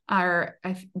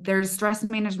there's stress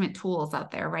management tools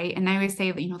out there, right? And I always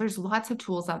say that, there's lots of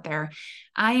tools out there.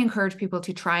 I encourage people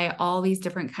to try all these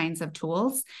different kinds of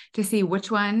tools to see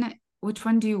which one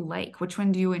do you like? Which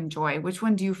one do you enjoy? Which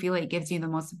one do you feel like gives you the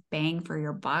most bang for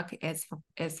your buck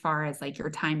as far as like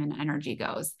your time and energy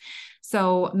goes?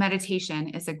 So meditation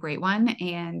is a great one.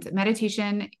 And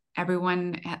meditation,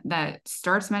 everyone that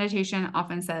starts meditation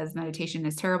often says meditation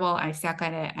is terrible. I suck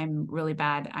at it. I'm really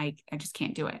bad. I just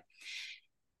can't do it.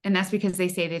 And that's because they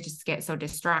say they just get so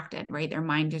distracted, right? Their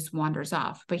mind just wanders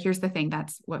off. But here's the thing,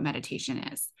 that's what meditation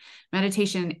is.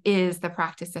 Meditation is the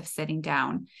practice of sitting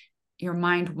down. Your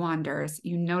mind wanders.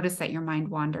 You notice that your mind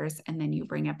wanders, and then you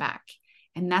bring it back.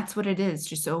 And that's what it is,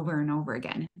 just over and over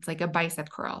again. It's like a bicep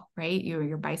curl, right?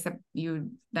 Your bicep,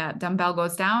 that dumbbell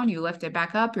goes down, you lift it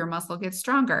back up, your muscle gets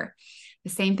stronger. The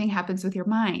same thing happens with your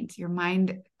mind. Your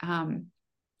mind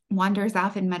wanders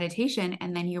off in meditation,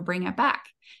 and then you bring it back.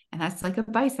 And that's like a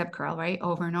bicep curl, right?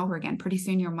 Over and over again. Pretty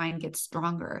soon your mind gets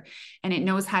stronger, and it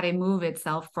knows how to move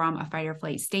itself from a fight or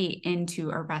flight state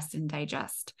into a rest and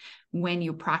digest when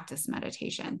you practice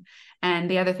meditation. And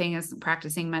the other thing is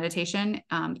practicing meditation.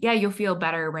 You'll feel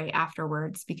better right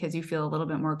afterwards because you feel a little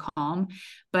bit more calm.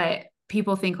 But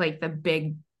people think like the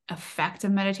big effect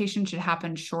of meditation should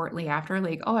happen shortly after,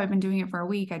 like, oh, I've been doing it for a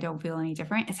week, I don't feel any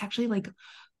different. It's actually like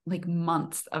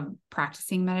months of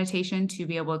practicing meditation to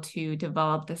be able to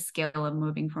develop the skill of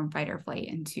moving from fight or flight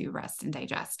into rest and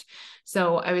digest.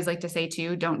 So I always like to say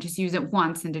too, don't just use it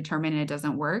once and determine it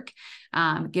doesn't work.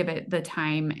 Give it the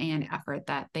time and effort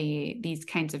that these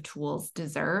kinds of tools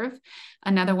deserve.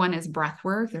 Another one is breath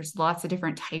work. There's lots of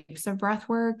different types of breath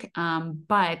work.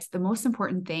 But the most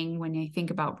important thing when you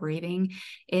think about breathing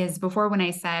is, before when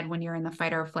I said when you're in the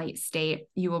fight or flight state,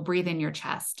 you will breathe in your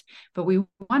chest, but we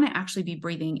want to actually be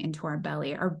breathing into our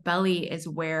belly. Our belly is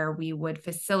where we would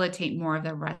facilitate more of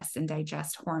the rest and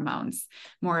digest hormones,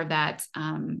 more of that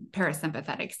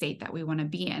parasympathetic state that we want to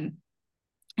be in.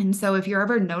 And so if you're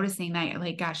ever noticing that you're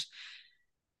like, gosh,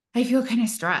 I feel kind of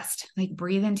stressed, like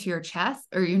breathe into your chest,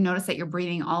 or you notice that you're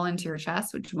breathing all into your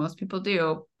chest, which most people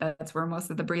do. That's where most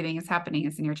of the breathing is happening,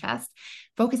 is in your chest.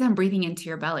 Focus on breathing into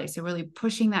your belly. So really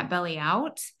pushing that belly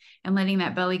out and letting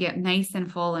that belly get nice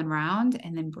and full and round,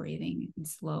 and then breathing and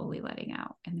slowly letting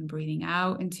out, and then breathing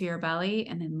out into your belly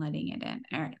and then letting it in,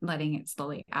 or letting it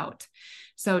slowly out.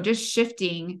 So just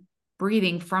shifting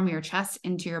breathing from your chest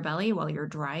into your belly while you're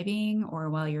driving or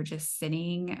while you're just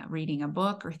sitting, reading a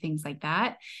book or things like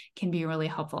that can be really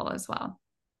helpful as well.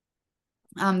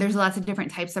 There's lots of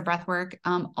different types of breath work.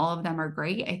 All of them are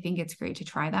great. I think it's great to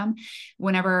try them.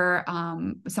 Whenever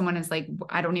someone is like,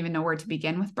 I don't even know where to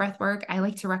begin with breath work, I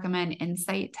like to recommend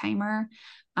Insight Timer.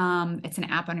 It's an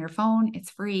app on your phone.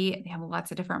 It's free. They have lots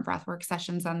of different breathwork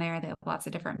sessions on there. They have lots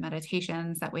of different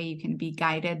meditations. That way you can be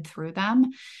guided through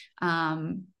them.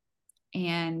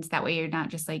 And that way you're not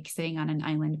just like sitting on an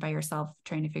island by yourself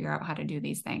trying to figure out how to do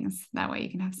these things. That way you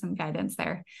can have some guidance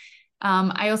there.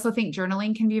 I also think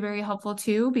journaling can be very helpful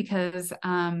too, because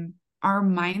our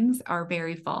minds are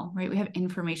very full, right? We have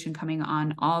information coming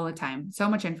on all the time, so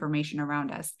much information around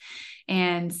us.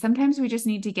 And sometimes we just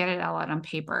need to get it all out on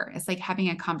paper. It's like having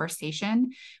a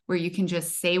conversation where you can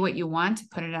just say what you want,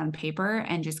 put it on paper,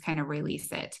 and just kind of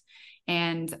release it.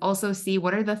 And also see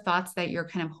what are the thoughts that you're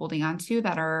kind of holding on to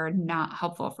that are not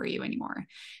helpful for you anymore,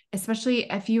 especially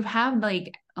if you have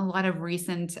like a lot of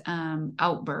recent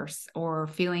outbursts, or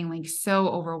feeling like so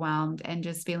overwhelmed and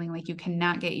just feeling like you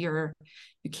can't get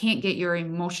your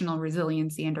emotional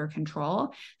resiliency under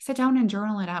control. Sit down and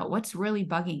journal it out. What's really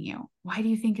bugging you? Why do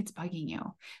you think it's bugging you?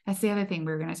 That's the other thing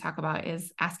we're going to talk about,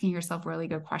 is asking yourself really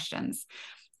good questions.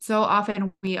 So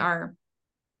often we are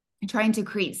trying to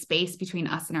create space between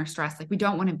us and our stress. Like we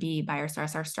don't want to be by our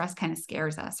stress. Our stress kind of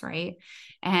scares us, right?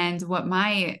 And what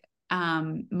my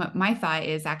thought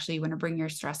is actually you want to bring your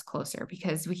stress closer,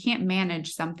 because we can't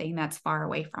manage something that's far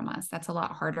away from us. That's a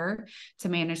lot harder to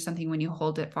manage something when you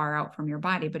hold it far out from your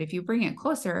body. But if you bring it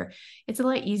closer, it's a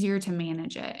lot easier to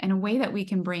manage it. And a way that we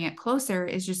can bring it closer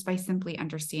is just by simply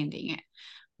understanding it.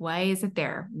 Why is it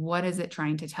there? What is it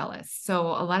trying to tell us? So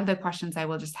a lot of the questions I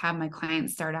will just have my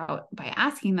clients start out by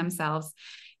asking themselves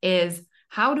is,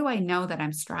 how do I know that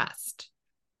I'm stressed?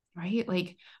 Right?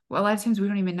 Like, well, a lot of times we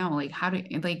don't even know, like, how do,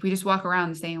 like, we just walk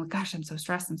around saying, well, gosh, I'm so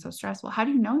stressed. I'm so stressed. Well, how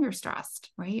do you know you're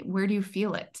stressed? Right? Where do you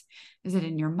feel it? Is it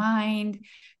in your mind?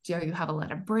 Do you have a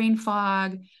lot of brain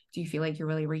fog? Do you feel like you're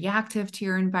really reactive to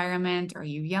your environment? Are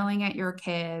you yelling at your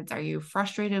kids? Are you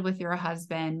frustrated with your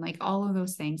husband? Like all of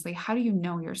those things. Like, how do you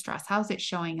know you're stressed? How's it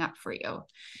showing up for you?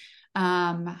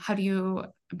 How do you,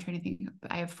 I'm trying to think,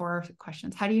 I have 4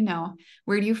 questions. How do you know?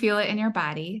 Where do you feel it in your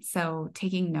body? So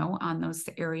taking note on those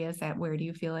areas that where do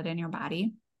you feel it in your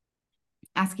body?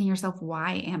 Asking yourself,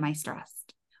 why am I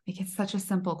stressed? Like it's such a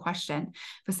simple question,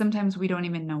 but sometimes we don't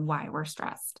even know why we're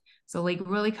stressed. So like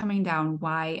really coming down,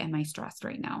 why am I stressed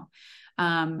right now?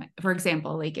 For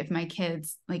example, like if my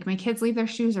kids leave their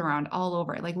shoes around all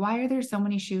over, like why are there so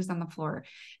many shoes on the floor?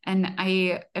 And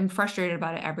I am frustrated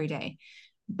about it every day.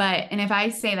 And if I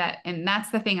say that, and that's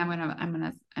the thing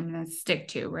I'm gonna stick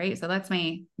to, right? So that's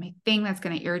my thing that's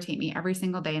gonna irritate me every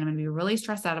single day. And I'm gonna be really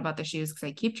stressed out about the shoes because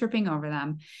I keep tripping over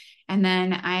them. And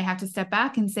then I have to step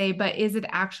back and say, but is it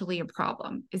actually a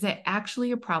problem? Is it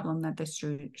actually a problem that the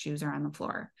shoes are on the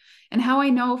floor? And how I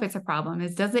know if it's a problem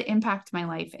is, does it impact my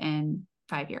life in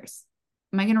 5 years?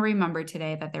 Am I gonna remember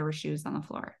today that there were shoes on the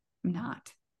floor? I'm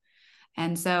not.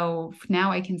 And so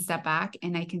now I can step back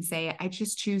and I can say, I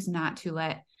just choose not to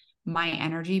let my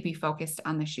energy be focused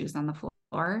on the shoes on the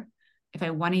floor. If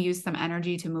I want to use some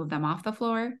energy to move them off the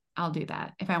floor, I'll do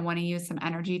that. If I want to use some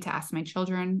energy to ask my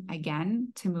children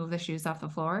again to move the shoes off the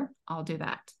floor, I'll do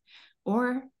that.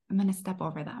 Or I'm going to step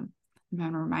over them. I'm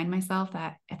going to remind myself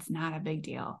that it's not a big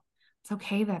deal. It's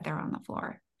okay that they're on the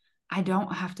floor. I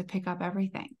don't have to pick up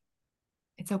everything.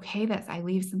 It's okay that I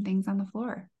leave some things on the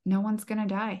floor. No one's going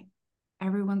to die.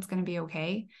 Everyone's going to be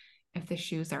okay if the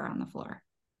shoes are on the floor.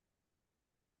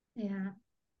 Yeah,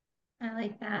 I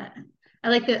like that. I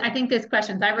like that. I think those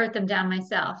questions, I wrote them down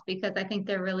myself because I think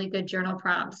they're really good journal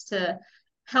prompts to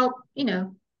help,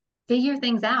 figure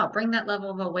things out, bring that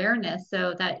level of awareness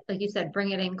so that, like you said,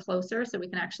 bring it in closer so we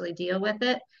can actually deal with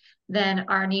it. Then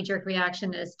our knee-jerk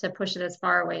reaction is to push it as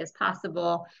far away as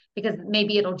possible because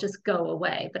maybe it'll just go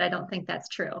away, but I don't think that's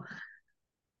true.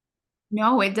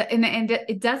 No, and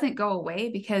it doesn't go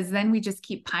away, because then we just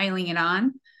keep piling it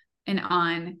on and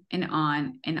on and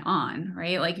on and on,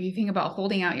 right? Like if you think about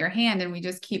holding out your hand and we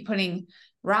just keep putting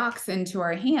rocks into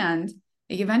our hand,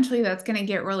 like eventually that's going to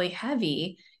get really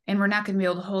heavy and we're not going to be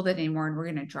able to hold it anymore and we're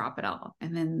going to drop it all.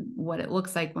 And then what it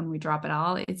looks like when we drop it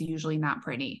all is usually not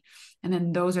pretty. And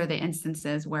then those are the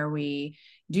instances where we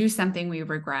do something we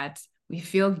regret. We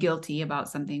feel guilty about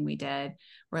something we did.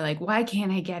 We're like, why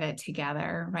can't I get it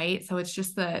together? Right. So it's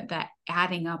just that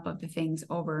adding up of the things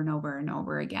over and over and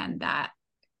over again that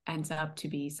ends up to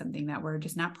be something that we're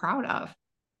just not proud of.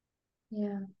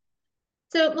 Yeah.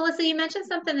 So, Melissa, you mentioned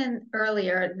something in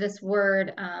earlier, this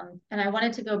word, and I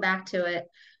wanted to go back to it.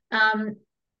 Um,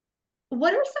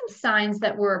 what are some signs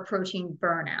that we're approaching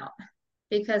burnout?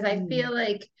 Because I feel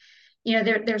like,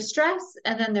 there's stress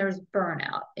and then there's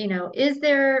burnout. Is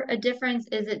there a difference?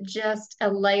 Is it just a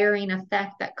layering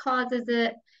effect that causes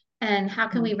it? And how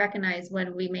can we recognize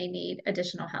when we may need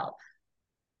additional help?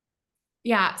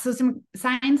 Yeah. So some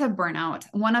signs of burnout.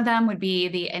 One of them would be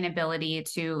the inability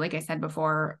to, like I said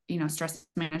before, stress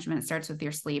management starts with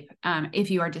your sleep. If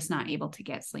you are just not able to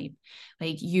get sleep,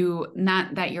 like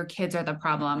not that your kids are the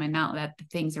problem and not that the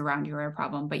things around you are a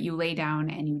problem, but you lay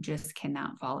down and you just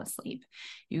cannot fall asleep.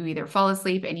 You either fall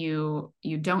asleep and you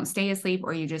don't stay asleep,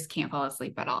 or you just can't fall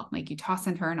asleep at all. Like you toss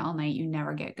and turn all night, you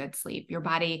never get good sleep.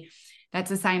 That's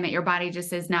a sign that your body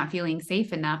just is not feeling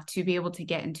safe enough to be able to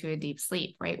get into a deep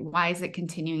sleep, right? Why is it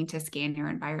continuing to scan your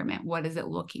environment? What is it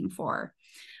looking for?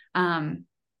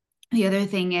 The other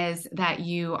thing is that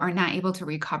you are not able to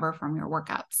recover from your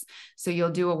workouts. So you'll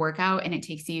do a workout and it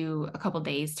takes you a couple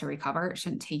days to recover. It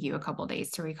shouldn't take you a couple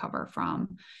days to recover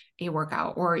from a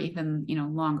workout, or even,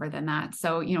 longer than that.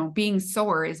 So, being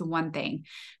sore is one thing,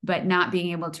 but not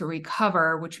being able to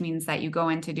recover, which means that you go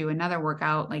in to do another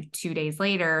workout like 2 days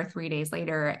later, 3 days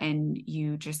later, and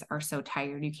you just are so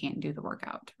tired, you can't do the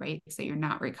workout, right? So you're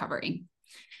not recovering.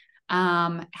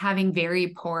 having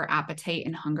very poor appetite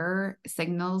and hunger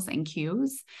signals and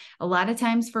cues. A lot of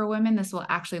times for women, this will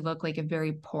actually look like a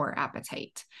very poor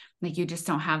appetite. Like you just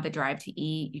don't have the drive to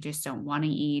eat. You just don't want to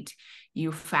eat.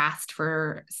 You fast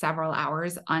for several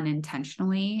hours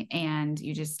unintentionally, and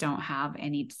you just don't have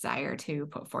any desire to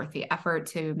put forth the effort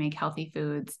to make healthy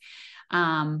foods.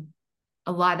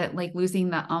 A lot of like losing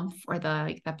the umph or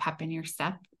the pep in your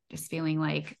step, just feeling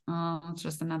like, oh, it's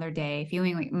just another day.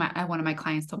 Feeling like one of my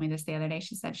clients told me this the other day.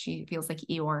 She said she feels like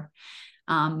Eeyore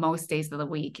most days of the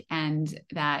week. And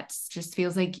that just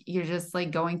feels like you're just like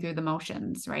going through the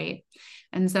motions. Right.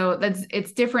 And so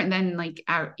it's different than like,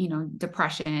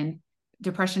 depression.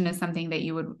 Depression is something that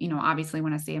you would, obviously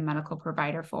want to see a medical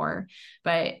provider for,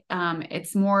 but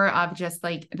it's more of just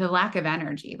like the lack of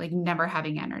energy, like never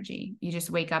having energy. You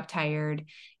just wake up tired.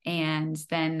 And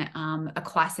then a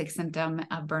classic symptom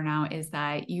of burnout is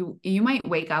that you might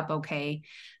wake up okay,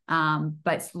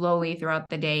 but slowly throughout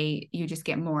the day, you just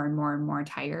get more and more and more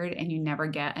tired, and you never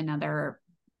get another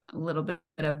little bit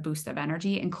of boost of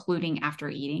energy, including after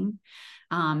eating.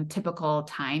 Typical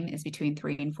time is between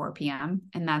 3 and 4 p.m.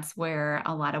 And that's where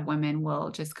a lot of women will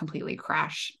just completely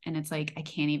crash. And it's like, I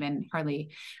can't even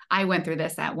I went through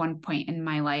this at one point in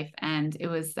my life, and it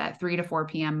was that 3 to 4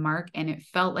 p.m. mark. And it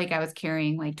felt like I was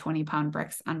carrying like 20-pound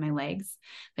bricks on my legs.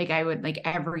 Like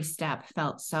every step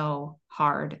felt so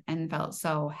hard and felt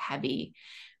so heavy.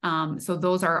 So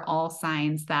those are all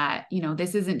signs that,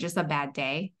 this isn't just a bad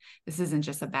day. This isn't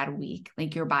just a bad week.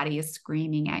 Like your body is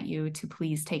screaming at you to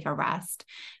please take a rest.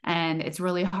 And it's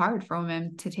really hard for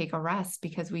women to take a rest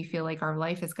because we feel like our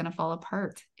life is going to fall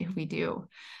apart if we do.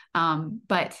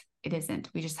 But it isn't.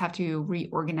 We just have to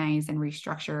reorganize and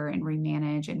restructure and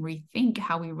remanage and rethink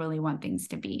how we really want things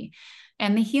to be.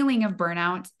 And the healing of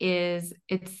burnout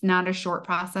it's not a short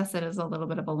process. It is a little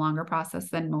bit of a longer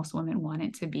process than most women want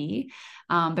it to be.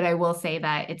 But I will say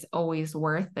that it's always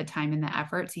worth the time and the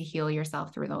effort to heal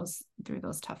yourself through those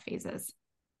tough phases.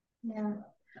 Yeah.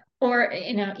 Or,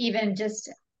 even just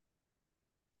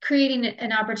creating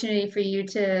an opportunity for you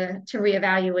to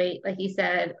reevaluate, like you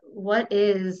said, what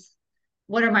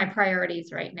are my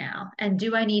priorities right now? And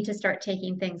do I need to start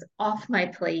taking things off my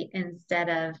plate instead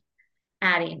of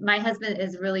adding? My husband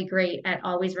is really great at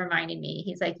always reminding me.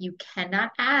 He's like, you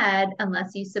cannot add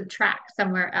unless you subtract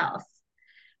somewhere else.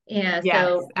 Yes.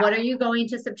 So what are you going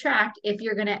to subtract if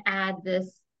you're going to add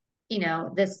this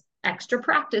extra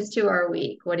practice to our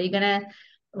week? What are you going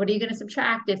to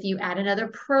subtract if you add another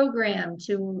program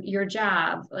to your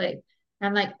job? Like,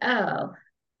 I'm like, oh,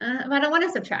 I don't want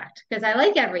to subtract because I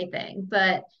like everything,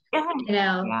 but Yeah. but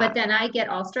Yeah. then I get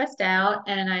all stressed out,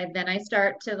 and I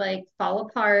start to like fall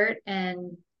apart,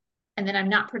 and then I'm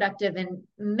not productive in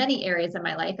many areas of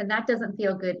my life, and that doesn't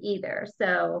feel good either.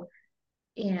 So,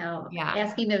 Yeah.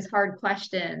 asking those hard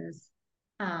questions,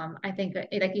 I think,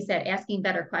 like you said, asking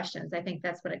better questions, I think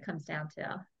that's what it comes down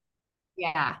to.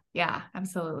 Yeah. Yeah.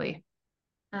 Absolutely.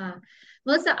 Uh,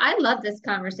 Melissa, I love this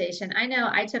conversation. I know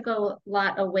I took a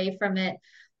lot away from it.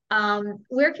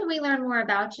 Where can we learn more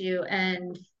about you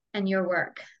and your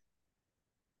work?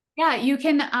 Yeah, you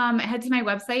can head to my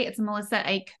website. It's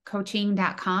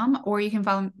melissaichcoaching.com, or you can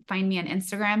find me on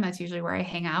Instagram. That's usually where I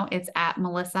hang out. It's at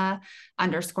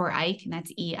Melissa_Eich, and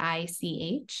that's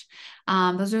EICH.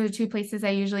 Those are the two places I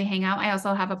usually hang out. I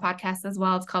also have a podcast as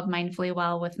well. It's called Mindfully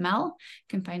Well with Mel. You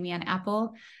can find me on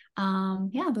Apple.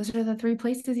 Yeah, those are the three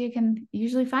places you can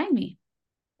usually find me.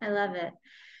 I love it.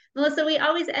 Melissa, we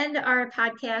always end our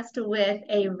podcast with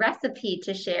a recipe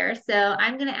to share. So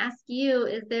I'm going to ask you,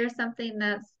 is there something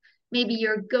that's maybe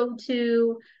your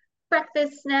go-to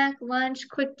breakfast, snack, lunch,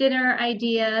 quick dinner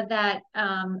idea that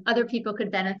other people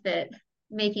could benefit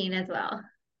making as well?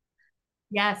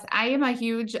 Yes, I am a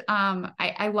huge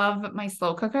I love my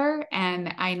slow cooker,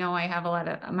 and I know I have a lot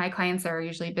of my clients are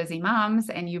usually busy moms,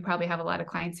 and you probably have a lot of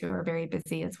clients who are very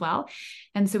busy as well.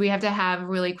 And so we have to have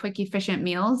really quick, efficient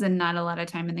meals and not a lot of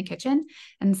time in the kitchen.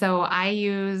 And so I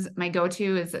use my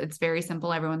go-to is it's very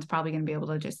simple. Everyone's probably going to be able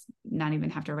to just not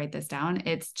even have to write this down.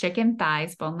 It's chicken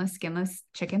thighs, boneless, skinless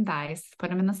chicken thighs.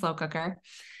 Put them in the slow cooker.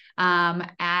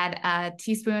 Add a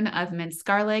teaspoon of minced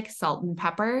garlic, salt and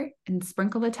pepper, and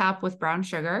sprinkle the top with brown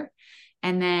sugar.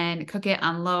 And then cook it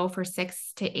on low for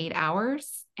 6 to 8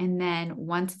 hours. And then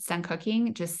once it's done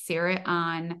cooking, just sear it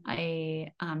on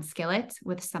a skillet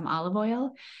with some olive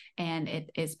oil, and it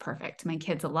is perfect. My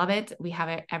kids love it. We have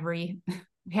it every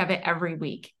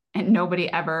week, and nobody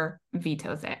ever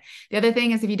vetoes it. The other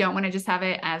thing is if you don't want to just have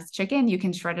it as chicken, you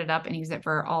can shred it up and use it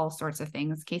for all sorts of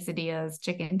things, quesadillas,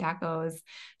 chicken tacos,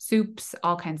 soups,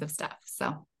 all kinds of stuff.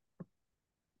 So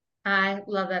I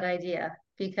love that idea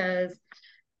because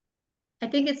I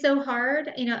think it's so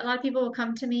hard. You know, a lot of people will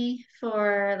come to me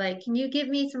for like, can you give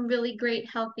me some really great,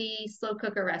 healthy slow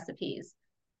cooker recipes?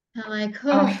 I'm like,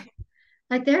 oh, Oh,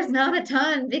 like there's not a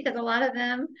ton because a lot of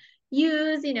them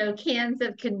use, cans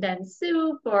of condensed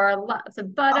soup or lots of oh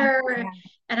butter. yeah.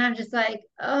 And I'm just like,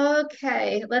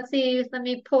 okay, let's see, let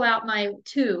me pull out my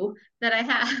two that I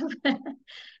have.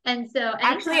 And so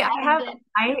Actually, anytime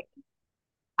I can get,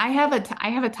 I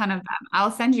have a ton of them.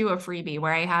 I'll send you a freebie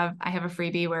where I have a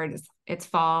freebie where it's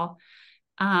fall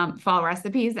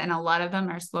recipes, and a lot of them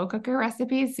are slow cooker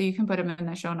recipes. So you can put them in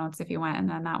the show notes if you want, and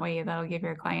then that way that'll give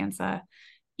your clients a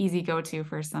easy go-to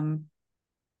for some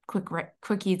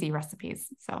quick easy recipes.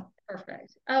 So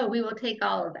perfect. Oh, we will take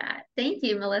all of that. Thank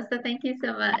you, Melissa. Thank you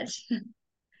so much.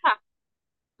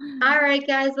 All right,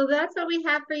 guys. Well, that's what we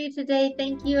have for you today.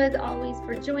 Thank you, as always,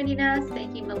 for joining us.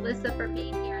 Thank you, Melissa, for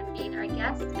being here and being our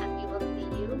guest. And we will see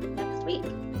you next week.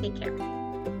 Take care.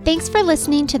 Thanks for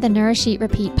listening to the Nourish, Eat,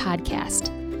 Repeat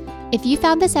podcast. If you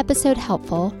found this episode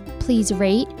helpful, please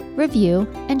rate, review,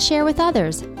 and share with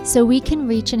others so we can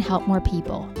reach and help more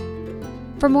people.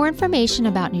 For more information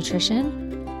about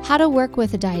nutrition, how to work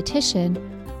with a dietitian,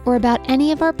 or about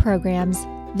any of our programs,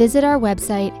 visit our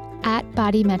website at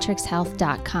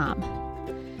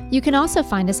bodymetricshealth.com. You can also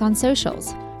find us on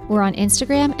socials. We're on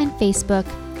Instagram and Facebook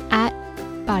at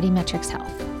Bodymetrics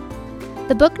Health.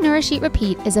 The book Nourish, Eat,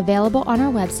 Repeat is available on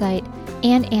our website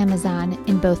and Amazon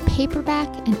in both paperback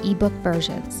and ebook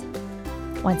versions.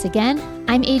 Once again,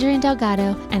 I'm Adrienne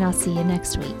Delgado, and I'll see you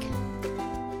next week.